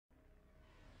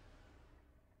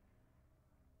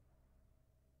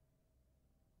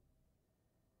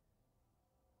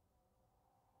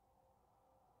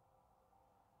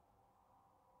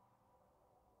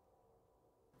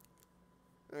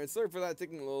Alright, sorry for that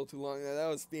taking a little too long. That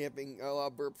was me having a lot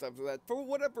of burps after that. For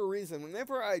whatever reason,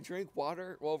 whenever I drink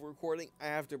water while recording, I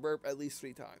have to burp at least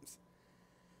 3 times.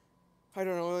 I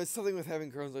don't know, it's something with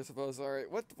having Crohn's, I suppose. Alright,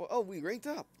 what? Oh, we ranked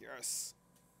up. Yes.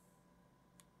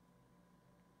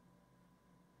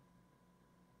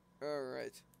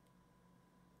 Alright.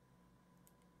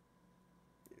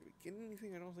 Did we get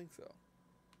anything? I don't think so.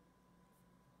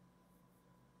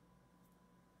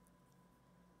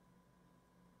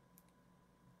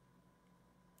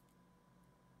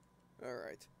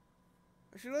 Alright.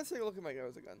 Actually, let's take a look at my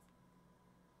guys again.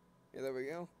 Yeah, there we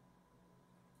go.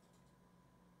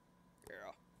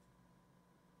 Yeah.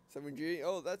 7G.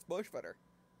 Oh, that's much better.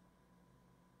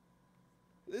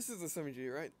 This is the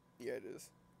 7G, right? Yeah, it is.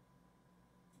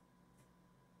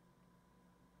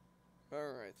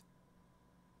 Alright.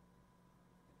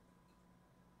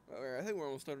 Alright, I think we're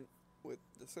almost done with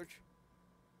the search.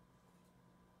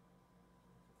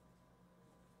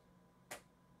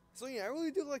 So yeah, I really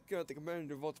do like the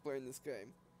competitive multiplayer in this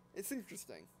game. It's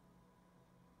interesting.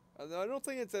 I don't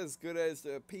think it's as good as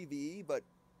the PvE, but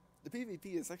the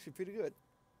PvP is actually pretty good.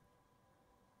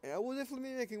 And I will definitely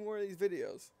be making more of these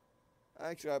videos.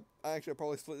 Actually, I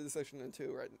probably split this session in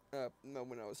 2 right no,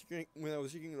 when I was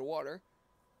drinking the water.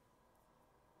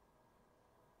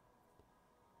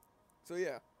 So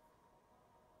yeah.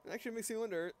 It actually makes me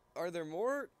wonder, are there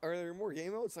more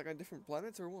game modes like on different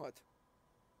planets or what?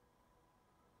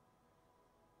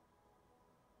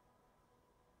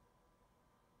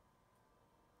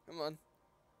 Come on.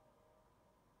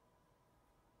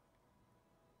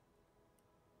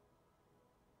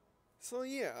 So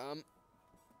yeah,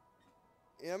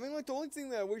 I mean, like, the only thing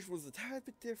that I wish was a tad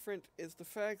bit different is the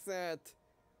fact that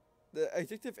the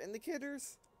adjective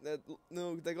indicators that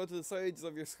that go to the sides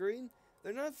of your screen,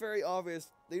 they're not very obvious.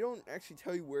 They don't actually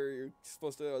tell you where you're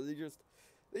supposed to go. They're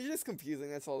just confusing.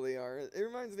 That's all they are. It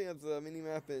reminds me of the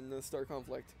minimap in the Star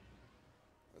Conflict.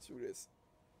 That's who it is.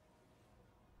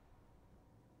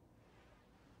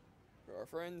 For our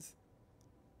friends.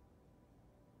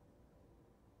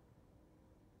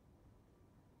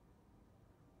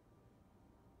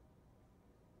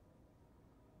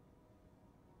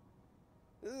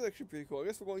 This is actually pretty cool. I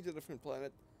guess we're going to a different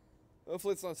planet.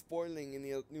 Hopefully it's not spoiling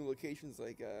any new locations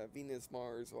like Venus,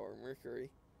 Mars, or Mercury.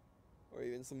 Or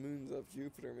even some moons of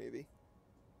Jupiter, maybe.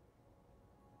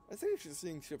 I think I'm just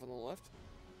seeing ship on the left.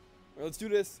 Alright, let's do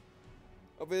this.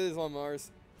 Oh, it is on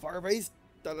Mars. Firebase,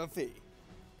 Delphi.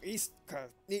 East,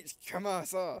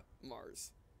 Kamasa,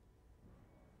 Mars.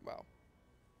 Wow.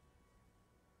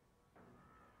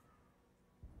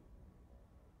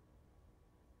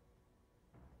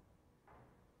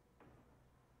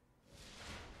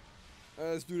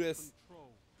 Let's do this. Control.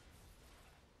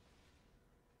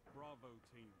 Bravo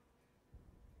team.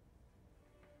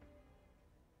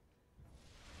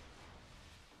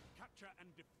 Capture and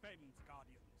defend,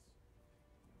 Guardians.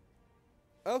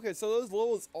 Okay, so those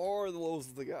levels are the levels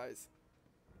of the guys.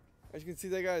 As you can see,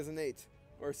 that guy is an 8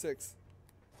 or 6.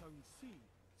 Zone C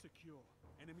secure.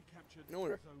 Enemy captured. No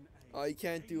wonder. Zone A. You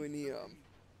can't do any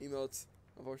emotes,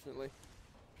 unfortunately.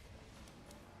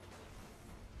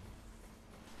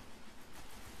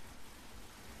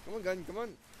 Come on, gun, come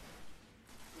on.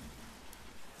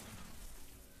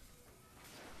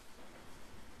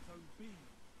 Zone B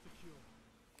secure.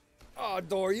 Oh,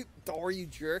 door, you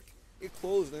jerk. It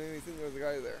closed and I didn't think there was a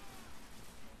guy there.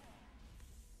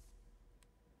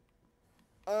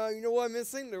 You know what I'm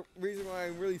missing? The reason why I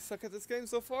really suck at this game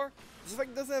so far is the fact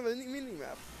it doesn't have any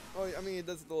mini-map. Oh, I mean, it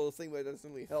does the little thing, but it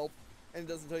doesn't really help. And it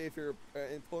doesn't tell you if your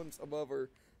opponent's above or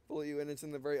below you, and it's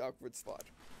in a very awkward spot.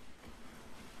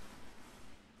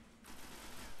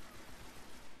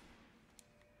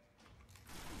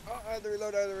 Oh, I had to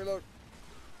reload,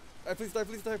 please die,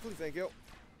 please, thank you.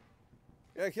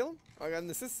 Did I kill him? I got an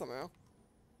assist somehow.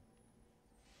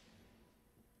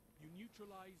 You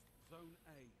neutralized Zone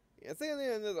A. Yeah, I think I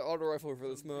need another auto rifle for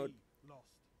this Zone mode. B lost.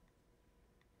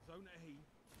 Zone A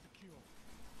secure.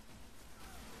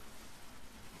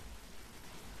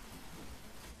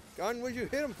 Gun, would you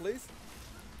hit him, please?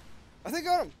 I think I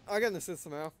got him. I got an assist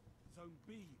somehow. Zone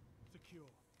B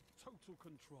secure. Total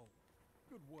control.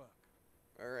 Good work.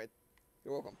 Alright.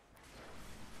 You're welcome.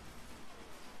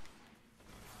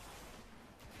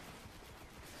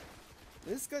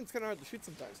 This gun's kind of hard to shoot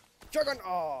sometimes. Shotgun!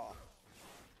 Aww!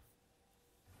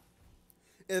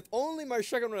 If only my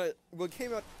shotgun would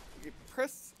came out...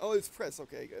 Press? Oh, it's press.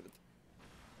 Okay, I get it.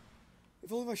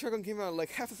 If only my shotgun came out like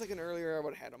half a second earlier, I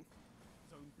would have had him.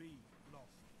 Zone B lost.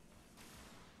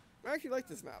 I actually like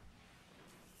this map.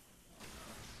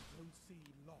 Zone C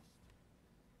lost.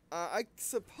 I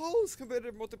suppose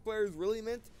competitive multiplayer is really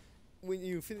meant when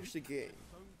you finish the game.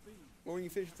 Zone when you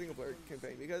finish a single player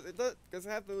campaign, because it does, because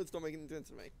half the modes don't make any sense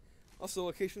to me. Also,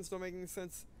 locations don't make any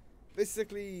sense.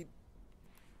 Basically,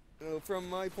 you know, from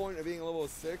my point of being level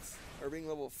 6 or being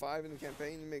level 5 in the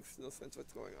campaign, it makes no sense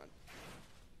what's going on.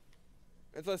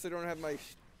 And plus, I don't have my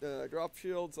drop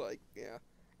shields. Like, yeah,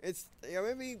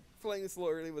 maybe playing this a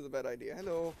little early was a bad idea.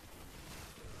 Hello.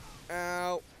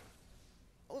 Ow.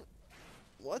 Oh,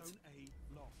 what?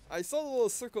 I saw the little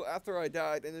circle after I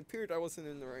died, and it appeared I wasn't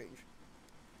in the range.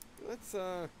 Let's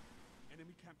Enemy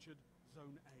captured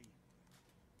Zone A.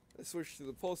 Let's switch to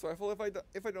the pulse rifle.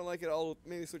 If I don't like it, I'll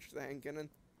maybe switch to the hand cannon.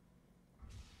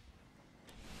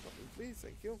 Help me, please,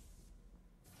 thank you.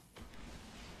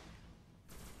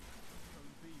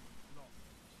 Zone B lost.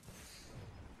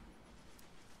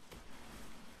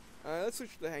 Let's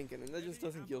switch to the hand cannon. That just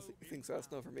doesn't kill things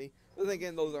fast enough for me. But then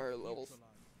again, those are levels.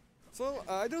 So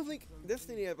I don't think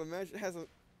Destiny has a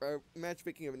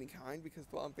matchmaking of any kind because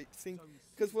I'm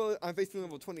facing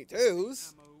level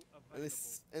 22s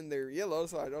and they're yellow,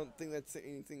 so I don't think that's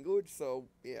anything good. So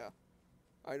yeah,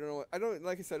 I don't know.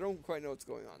 Like I said, I don't quite know what's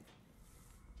going on.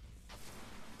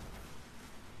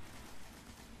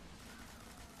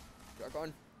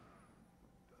 Shotgun.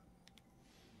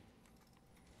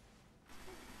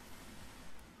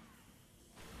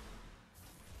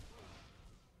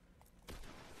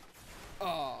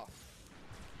 Ah.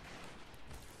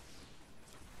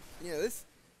 Yeah, this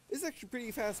is actually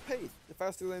pretty fast paced.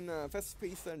 Faster than fastest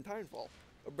paced than Timefall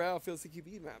or Battlefield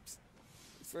CQB maps.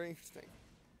 It's very interesting.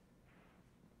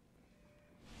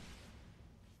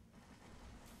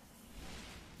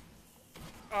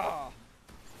 Ah.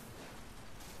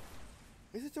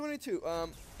 Is it 22?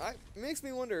 It makes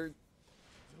me wonder.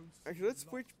 Actually, let's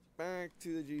switch back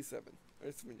to the G7 or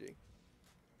 7G.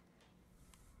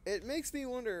 It makes me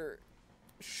wonder.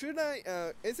 Should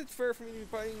I, is it fair for me to be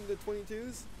fighting the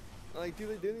 22s? Like, do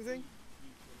they do anything?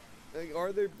 Like,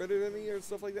 are they better than me or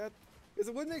stuff like that? Because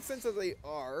it would make sense that they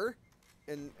are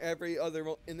in every other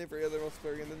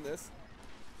multiplayer game than this.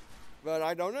 But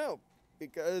I don't know.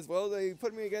 Because, well, they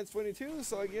put me against 22,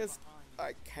 so I guess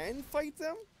I can fight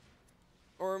them?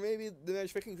 Or maybe the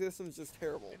matchmaking system is just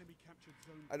terrible.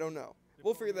 I don't know.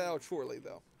 We'll figure that out shortly,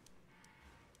 though.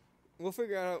 We'll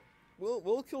figure out.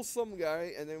 We'll kill some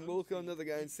guy, and then we'll kill another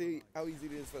guy and see how easy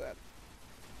it is for that.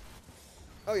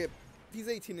 Oh yeah, he's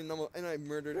 18 and I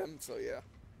murdered him, so yeah.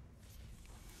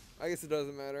 I guess it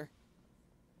doesn't matter.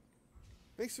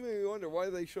 Makes me wonder why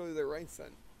they show you their ranks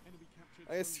then.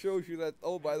 I guess it shows you that,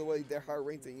 oh, by the way, they're higher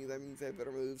ranked than you. That means they have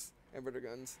better moves and better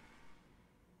guns.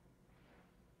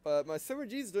 But my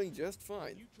 7G is doing just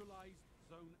fine. Neutralized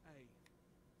Zone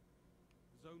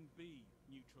A. Zone B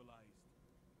neutralized.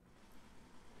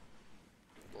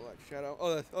 Black Shadow.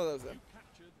 Oh, that was them. You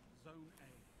captured Zone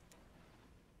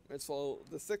A. Let's follow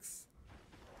the 6.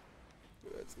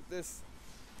 Let's get this.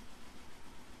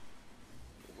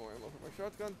 Get more ammo for my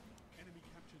shotgun. Enemy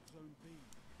captured Zone B.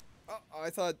 Oh, I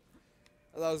thought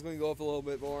I was going to go up a little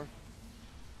bit more.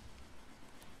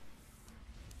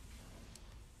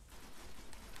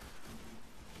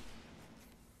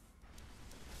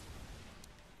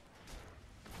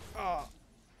 Ah,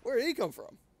 where did he come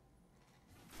from?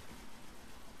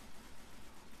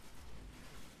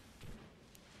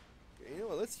 Okay, you know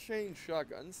what? Let's change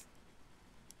shotguns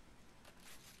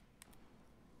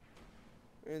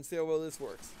and see how well this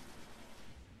works.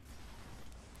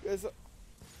 Because,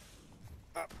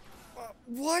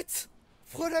 what?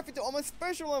 What happened to all my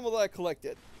special ammo that I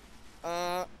collected?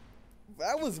 That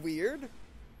was weird.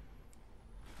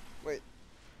 Wait.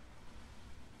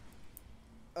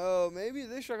 Oh, maybe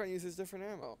this shotgun uses different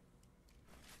ammo.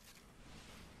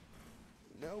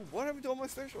 No, what happened to all my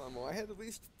special ammo? I had at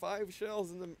least 5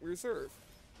 shells in the reserve.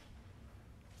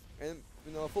 And,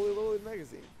 you know, a fully loaded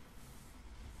magazine.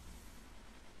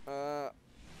 I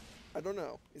don't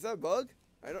know. Is that a bug?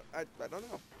 I don't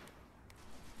know.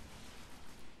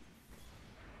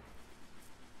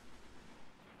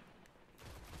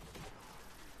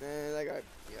 And that guy,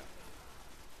 yeah.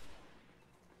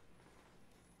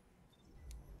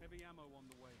 Heavy ammo on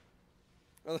the way.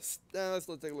 Well, let's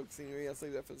take a look at scenery. I'll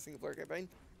save that for the single player campaign.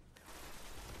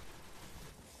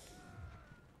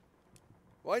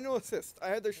 Why no assist?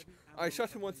 I shot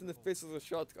him once in the face with a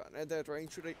shotgun. At that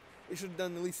range, it should have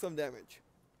done at least some damage.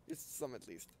 Just some at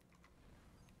least.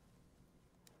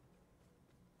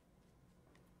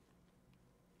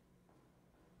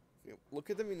 You know, look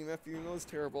at the minimap. You know it's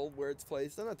terrible where it's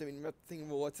placed. I'm not the minimap thinking,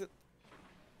 well, what's it?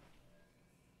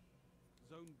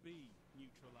 Zone B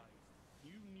neutralized.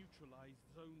 You neutralized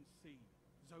Zone C.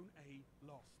 Zone A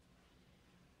lost.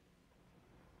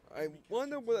 I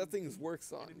wonder what that thing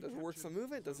works on. Does it work on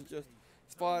movement? Does it just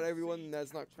spot everyone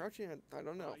that's not crouching. I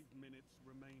don't know. 5 minutes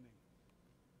remaining.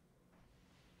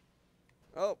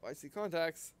 Oh, I see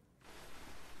contacts.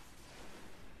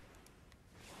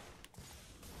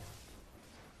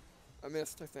 I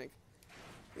missed, I think.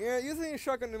 Yeah, using a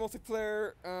shotgun in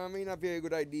multiplayer may not be a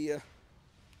good idea.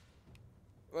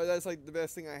 But that's like the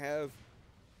best thing I have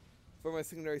for my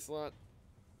secondary slot.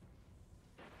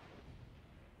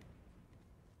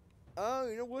 Oh,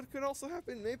 you know what could also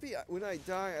happen? Maybe when I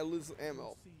die, I lose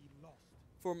ammo C lost.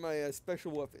 for my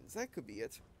special weapons. That could be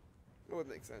it. That would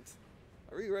make sense.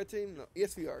 Are we red team? No.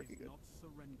 Yes, we are. Okay, good. Not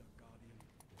surrender, Guardian.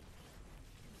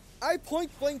 I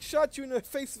point blank shot you in the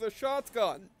face with a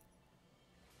shotgun.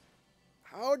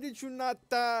 How did you not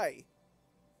die?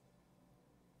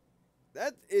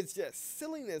 That is just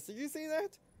silliness. Did you see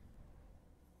that?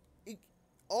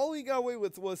 All he got away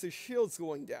with was his shields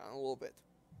going down a little bit.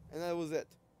 And that was it.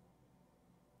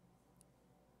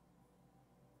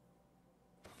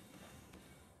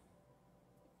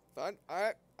 But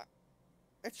I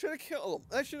should have killed him.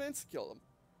 I should have insta-killed him.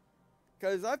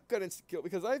 Because I've got insta-killed,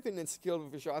 because I've been insta-killed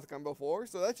with a shotgun before,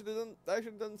 so that should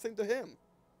have done the same to him.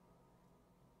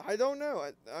 I don't know.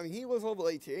 I mean, he was level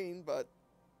 18, but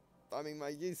I mean,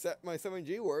 my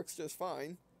 7G works just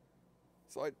fine.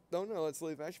 So I don't know. Let's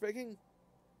leave matchmaking.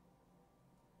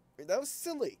 I mean, that was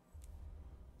silly.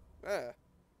 Yeah.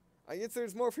 I guess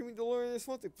there's more for me to learn in this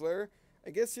multiplayer. I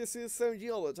guess just use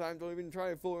 7G all the time. Don't even try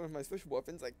to fool around with my special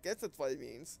weapons. I guess that's what it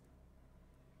means.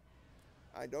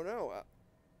 I don't know.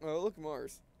 Oh, look,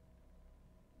 Mars.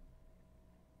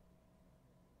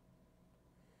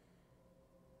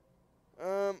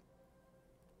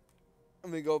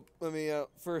 Let me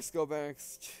first go back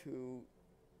to,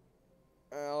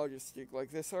 I'll just stick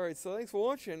like this. Alright, so thanks for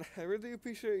watching. I really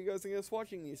appreciate you guys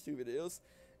watching these two videos.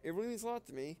 It really means a lot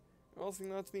to me. It also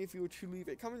means a lot to me if you would leave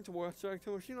a comment to watch, tell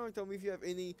me if you have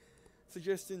any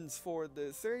suggestions for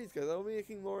the series, because I'll be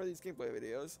making more of these gameplay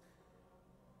videos.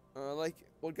 Like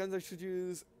what guns I should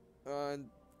use, and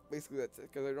basically that's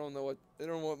it, because I don't know any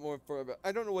more about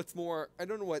this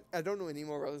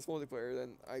multiplayer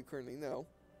than I currently know.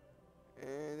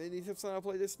 And any tips on how to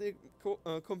play this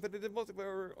competitive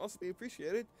multiplayer would also be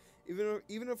appreciated. Even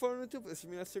if I don't know tip, it should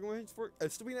be nice to comments for in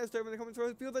the comments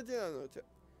for people that didn't know tip.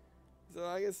 So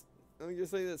I guess let me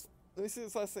just say this. Let me say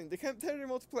this last thing. The competitive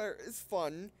multiplayer is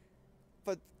fun,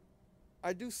 but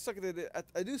I do suck at it.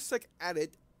 I do suck at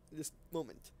it at this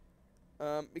moment.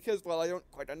 Because, well, I don't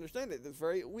quite understand it. It's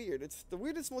very weird. It's the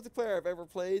weirdest multiplayer I've ever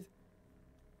played.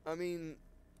 I mean,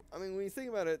 when you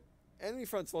think about it, Enemy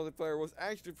Front's multiplayer was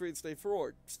actually pretty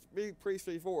straightforward. Pretty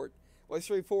straightforward. By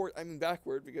straightforward, I mean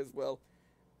backward, because, well,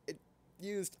 it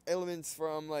used elements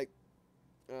from, like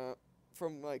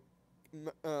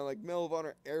Medal of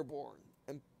Honor Airborne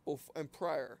and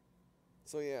Prior.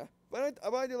 So, yeah. But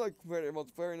I do like competitive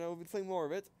multiplayer, and I will be playing more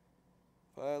of it.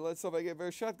 Let's hope I get a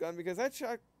better shotgun, because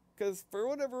for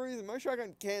whatever reason, my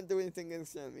shotgun can't do anything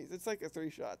against enemies. It's like a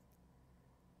 3-shot.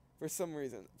 For some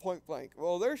reason. Point blank.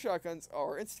 Well, their shotguns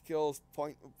are insta-kills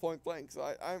point blank. So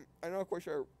I'm not quite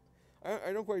sure.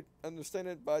 I don't quite understand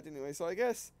it, but anyway, so I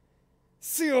guess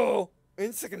see you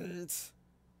in seconds.